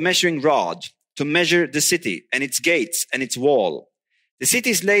a gold measuring rod to measure the city and its gates and its wall. The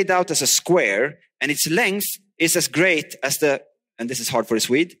city is laid out as a square, and its length is as great as and this is hard for a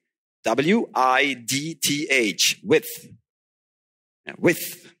Swede, width, width.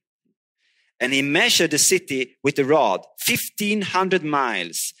 Width. And he measured the city with the rod, 1,500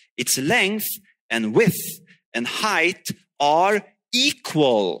 miles. Its length and width and height are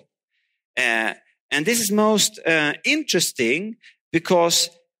equal. And this is most interesting because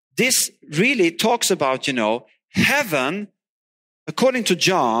this really talks about, heaven, according to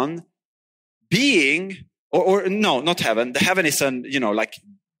John, being, no, not heaven. The heaven is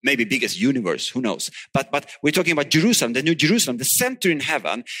maybe biggest universe, who knows? But we're talking about Jerusalem, the New Jerusalem, the center in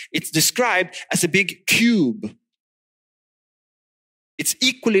heaven. It's described as a big cube. It's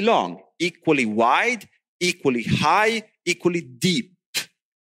equally long, equally wide, equally high, equally deep.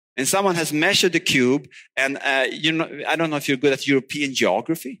 And someone has measured the cube, and I don't know if you're good at European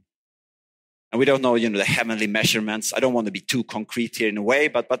geography. And we don't know, the heavenly measurements. I don't want to be too concrete here in a way,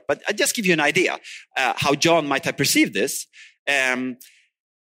 but I just give you an idea how John might have perceived this. You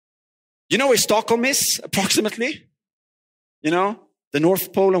know where Stockholm is, approximately? The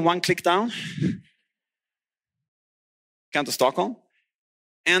North Pole and one click down. Come to Stockholm.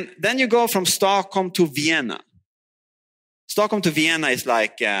 And then you go from Stockholm to Vienna. Stockholm to Vienna is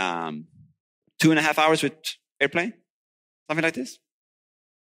 2.5 hours with airplane. Something like this.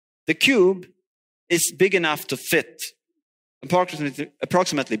 The cube is big enough to fit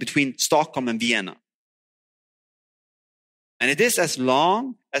approximately between Stockholm and Vienna. And it is as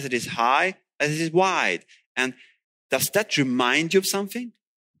long as it is high, as it is wide. And does that remind you of something?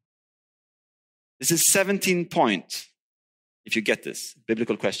 This is 17 points, if you get this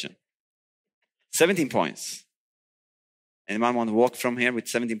biblical question. 17 points. Anyone want to walk from here with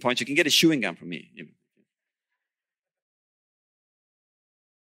 17 points? You can get a chewing gum from me.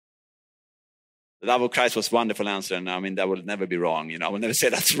 The love of Christ was a wonderful answer, and that will never be wrong. I will never say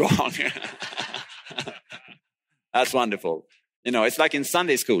that's wrong. That's wonderful. It's like in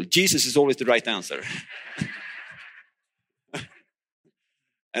Sunday school. Jesus is always the right answer.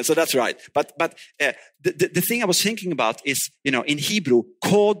 And so that's right. But the thing I was thinking about is, in Hebrew,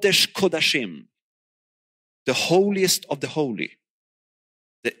 Kodesh Kodashim, the holiest of the holy.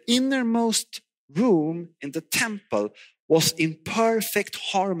 The innermost room in the temple was in perfect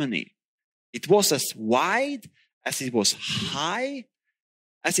harmony. It was as wide as it was high,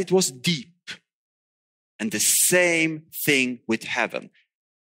 as it was deep. And the same thing with heaven.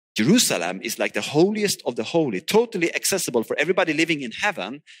 Jerusalem is like the holiest of the holy, totally accessible for everybody living in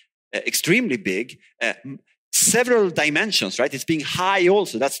heaven, extremely big, several dimensions, right? It's being high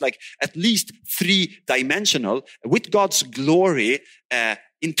also. That's like at least 3-dimensional with God's glory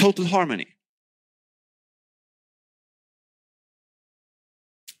in total harmony.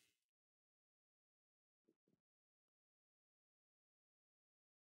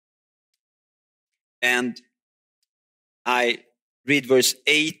 And I read verse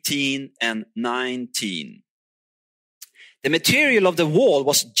 18 and 19. The material of the wall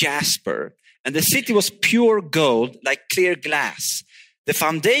was jasper, and the city was pure gold, like clear glass. The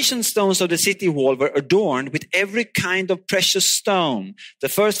foundation stones of the city wall were adorned with every kind of precious stone. The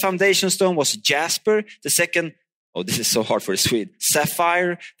first foundation stone was jasper. The second, oh, this is so hard for a Swede,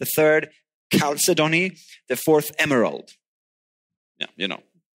 sapphire. The third, chalcedony. The fourth, emerald. Yeah, you know.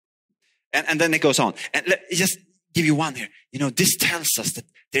 And then it goes on. And let me just give you one here. You know, this tells us that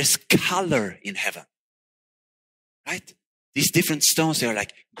there's color in heaven. Right? These different stones, they are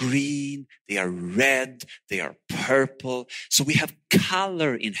like green, they are red, they are purple. So we have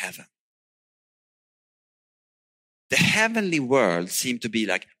color in heaven. The heavenly world seems to be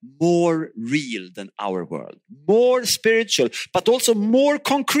like more real than our world. More spiritual, but also more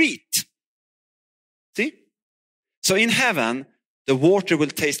concrete. See? So in heaven, the water will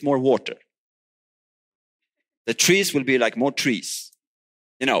taste more water. The trees will be like more trees.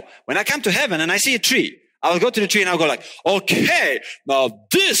 You know, when I come to heaven and I see a tree, I will go to the tree and I'll go like, okay, now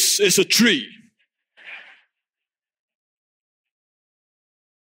this is a tree.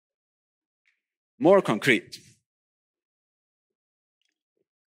 More concrete.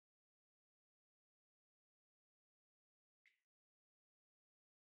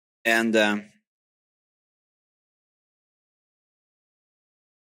 And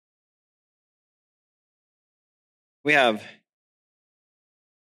we have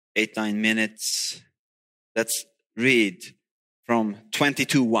 8-9 minutes. Let's read from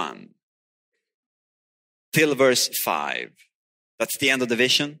 22:1 till verse 5. That's the end of the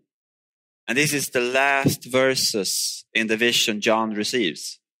vision. And this is the last verses in the vision John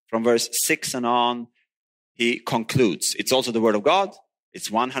receives. From verse 6 and on, he concludes. It's also the word of God. It's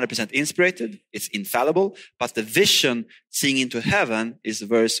 100% inspired. It's infallible. But the vision seeing into heaven is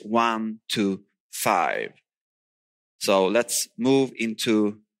verse 1 to 5. So let's move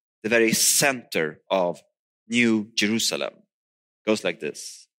into the very center of New Jerusalem. It goes like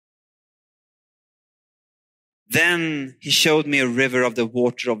this. Then he showed me a river of the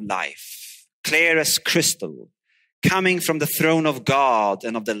water of life, clear as crystal, coming from the throne of God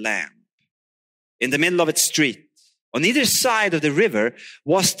and of the Lamb. In the middle of its street, on either side of the river,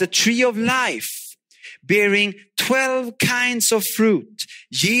 was the tree of life, bearing 12 kinds of fruit,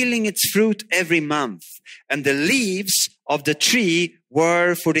 yielding its fruit every month. And the leaves of the tree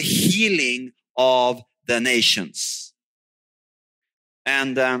were for the healing of the nations.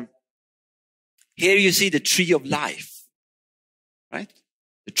 And here you see the tree of life, right?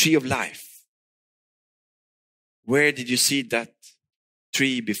 The tree of life. Where did you see that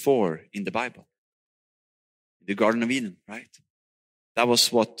tree before in the Bible? In the Garden of Eden, right? That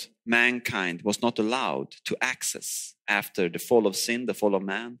was what mankind was not allowed to access after the fall of sin, the fall of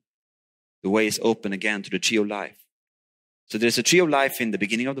man. The way is open again to the tree of life. So there's a tree of life in the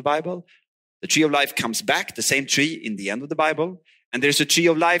beginning of the Bible. The tree of life comes back, the same tree in the end of the Bible. And there's a tree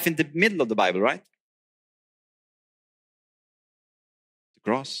of life in the middle of the Bible, right? The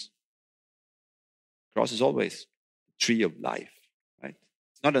cross. The cross is always the tree of life, right?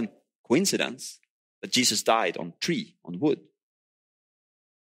 It's not a coincidence that Jesus died on tree, on wood.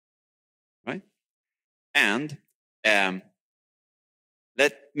 Right? And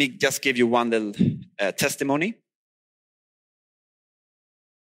let me just give you one little testimony.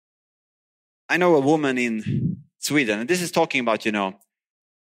 I know a woman in Sweden, and this is talking about, you know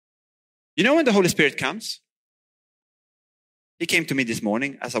when the Holy Spirit comes? He came to me this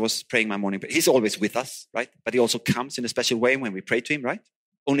morning as I was praying my morning prayer. He's always with us, right? But he also comes in a special way when we pray to him, right?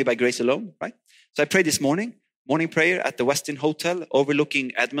 Only by grace alone, right? So I prayed this morning prayer at the Westin Hotel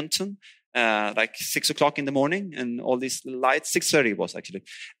overlooking Edmonton, like 6 o'clock in the morning, and all these lights, 6:30 it was actually.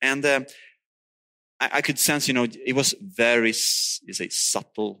 And I could sense, it was very,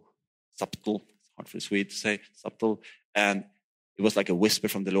 subtle, hard for the Swede to say, subtle. And it was like a whisper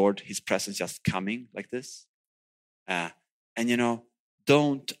from the Lord, his presence just coming like this. And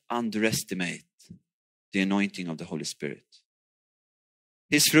don't underestimate the anointing of the Holy Spirit.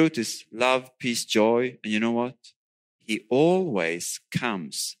 His fruit is love, peace, joy. And you know what? He always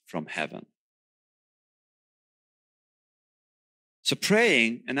comes from heaven. So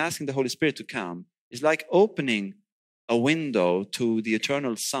praying and asking the Holy Spirit to come is like opening a window to the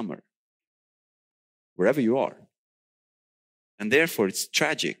eternal summer, wherever you are. And therefore, it's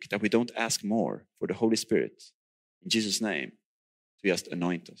tragic that we don't ask more for the Holy Spirit in Jesus' name to just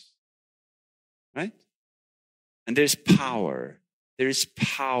anoint us. Right? And there's power. There is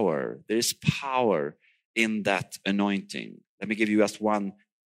power. There is power in that anointing. Let me give you just one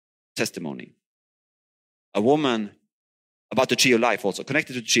testimony. A woman, about the tree of life also,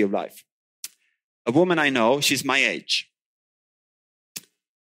 connected to the tree of life. A woman I know, she's my age.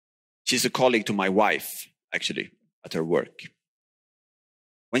 She's a colleague to my wife, actually, at her work.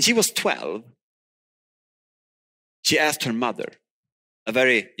 When she was 12, she asked her mother a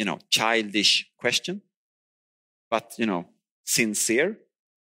very, childish question, but, sincere.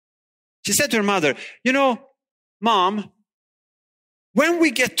 She said to her mother, Mom, when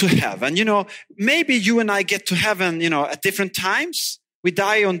we get to heaven, maybe you and I get to heaven, at different times. We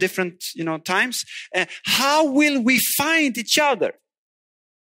die on different, times. How will we find each other?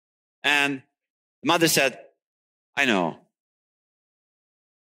 And the mother said, I know.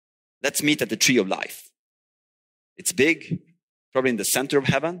 Let's meet at the tree of life. It's big, probably in the center of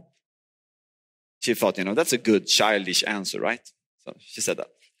heaven. She thought, that's a good childish answer, right? So she said that.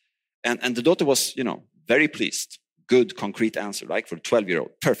 And the daughter was, very pleased. Good, concrete answer, right? For a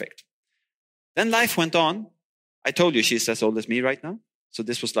 12-year-old. Perfect. Then life went on. I told you she's as old as me right now. So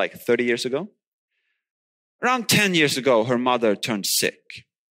this was like 30 years ago. Around 10 years ago, her mother turned sick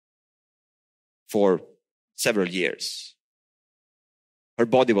for several years. Her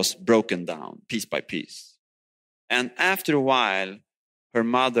body was broken down piece by piece. And after a while, her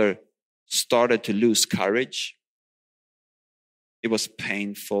mother started to lose courage. It was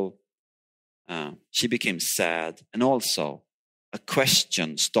painful. She became sad. And also, a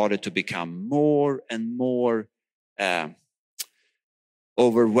question started to become more and more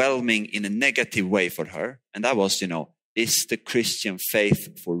overwhelming in a negative way for her. And that was, is the Christian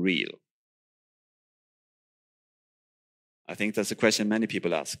faith for real? I think that's a question many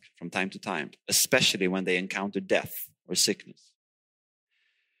people ask from time to time, especially when they encounter death or sickness.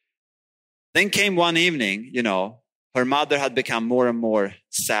 Then came one evening, her mother had become more and more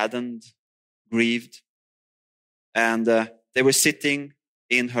saddened, grieved. And they were sitting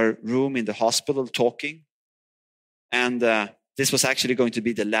in her room in the hospital talking. And this was actually going to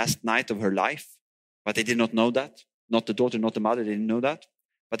be the last night of her life. But they did not know that. Not the daughter, not the mother, they didn't know that.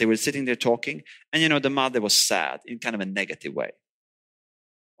 But they were sitting there talking. And, the mother was sad in kind of a negative way.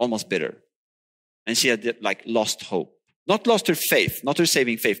 Almost bitter. And she had lost hope. Not lost her faith, not her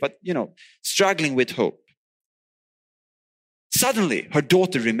saving faith, but, struggling with hope. Suddenly, her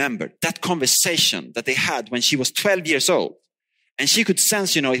daughter remembered that conversation that they had when she was 12 years old. And she could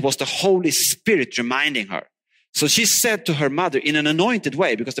sense, it was the Holy Spirit reminding her. So she said to her mother in an anointed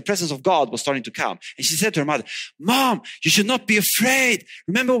way, because the presence of God was starting to come. And she said to her mother, Mom, you should not be afraid.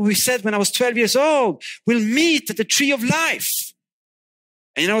 Remember what we said when I was 12 years old? We'll meet at the tree of life.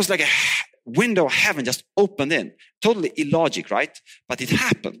 And it was like a window of heaven just opened in. Totally illogic, right? But it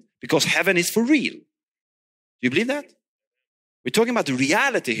happened because heaven is for real. Do you believe that? We're talking about the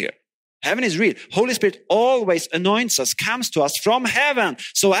reality here. Heaven is real. Holy Spirit always anoints us, comes to us from heaven.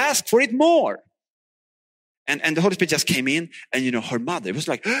 So ask for it more. And the Holy Spirit just came in and, her mother, it was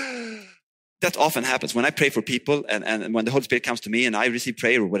like, that often happens when I pray for people and when the Holy Spirit comes to me and I receive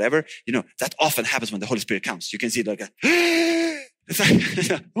prayer or whatever, that often happens when the Holy Spirit comes. You can see it like it's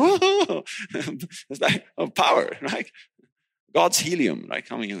like, oh, it's like power, right? God's helium, right?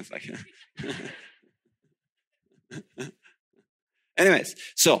 Coming in, it's like, anyways,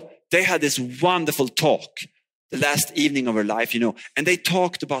 so they had this wonderful talk the last evening of her life, and they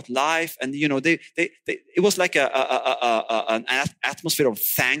talked about life, and it was like an atmosphere of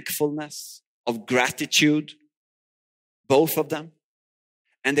thankfulness, of gratitude, both of them.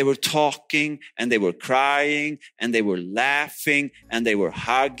 And they were talking, and they were crying, and they were laughing, and they were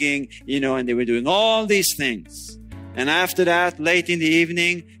hugging, and they were doing all these things. And after that, late in the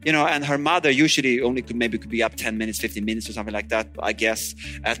evening, and her mother usually only could be up 10 minutes, 15 minutes or something like that, I guess.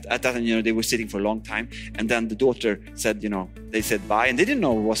 At that, they were sitting for a long time. And then the daughter said, they said bye. And they didn't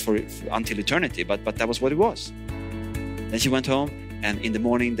know it was for until eternity, but that was what it was. Then she went home, and in the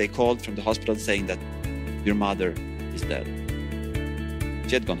morning they called from the hospital saying that your mother is dead.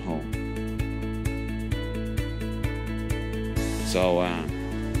 She had gone home. So,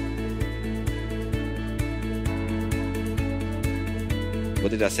 what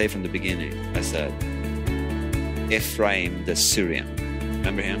did I say from the beginning? I said, Ephraim the Syrian.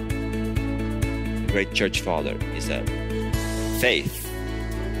 Remember him? Great church father. He said, faith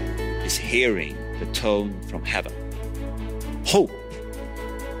is hearing the tone from heaven. Hope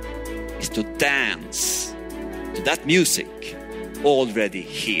is to dance to that music already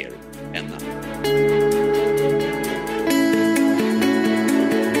here and now.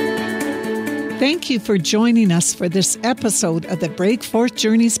 Thank you for joining us for this episode of the Breakforth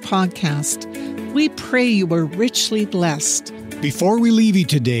Journeys podcast. We pray you were richly blessed. Before we leave you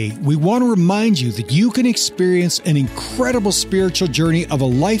today, we want to remind you that you can experience an incredible spiritual journey of a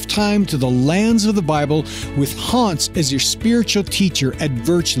lifetime to the lands of the Bible with Hans as your spiritual teacher at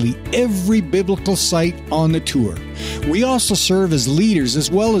virtually every biblical site on the tour. We also serve as leaders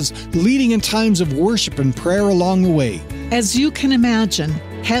as well as leading in times of worship and prayer along the way. As you can imagine,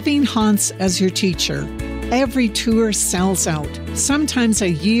 having Hans as your teacher, every tour sells out, sometimes a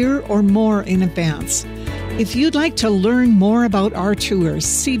year or more in advance. If you'd like to learn more about our tours,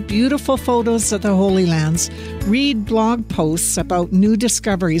 see beautiful photos of the Holy Lands, read blog posts about new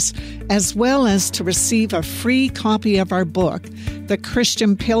discoveries, as well as to receive a free copy of our book, The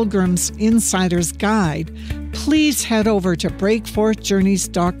Christian Pilgrim's Insider's Guide, please head over to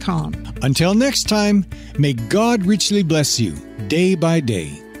breakforthjourneys.com. Until next time, may God richly bless you day by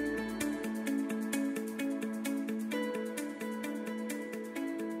day.